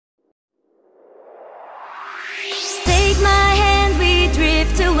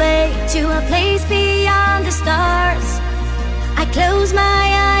a place beyond the stars. I close my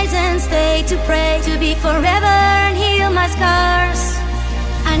eyes and stay to pray, to be forever and heal my scars.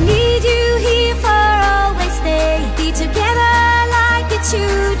 I need you here for always, stay, be together like it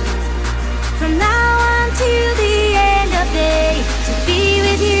should. From now on till the end of day, to be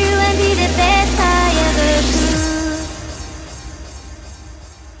with you and be the best I ever could.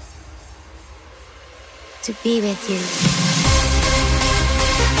 To be with you.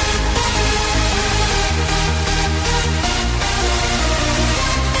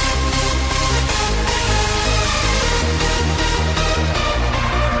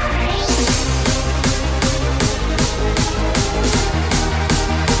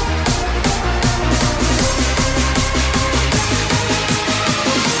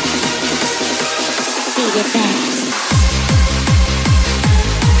 Giga Dance.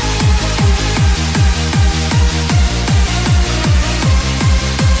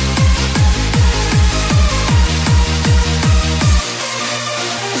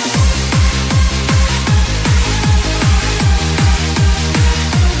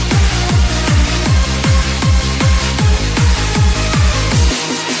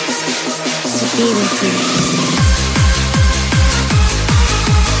 To be with you.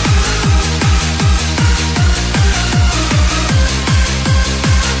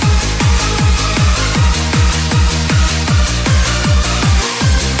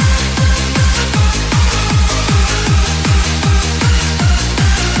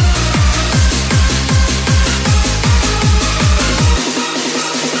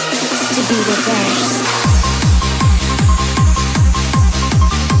 Be the best.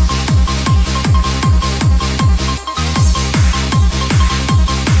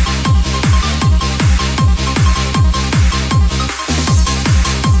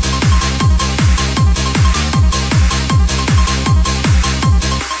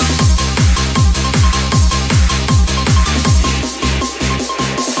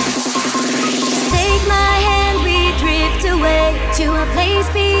 Take my hand, we drift away to a place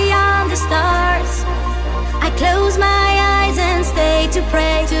beyond the stars. I close my eyes and stay to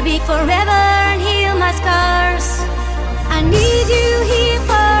pray, to be forever and heal my scars. I need you here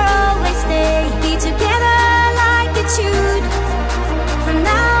for always, stay, be together like it should. From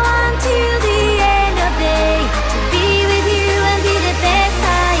now on till the end of day, to be with you and be the best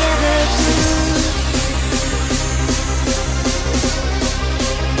I ever could.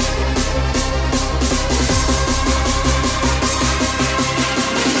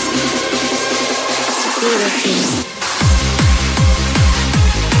 To be with you.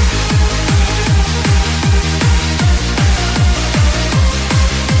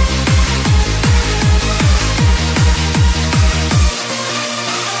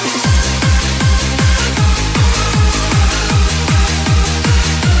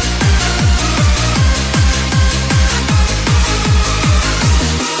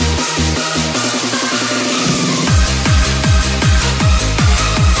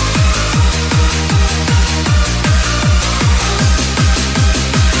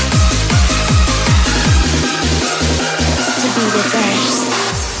 To be the best.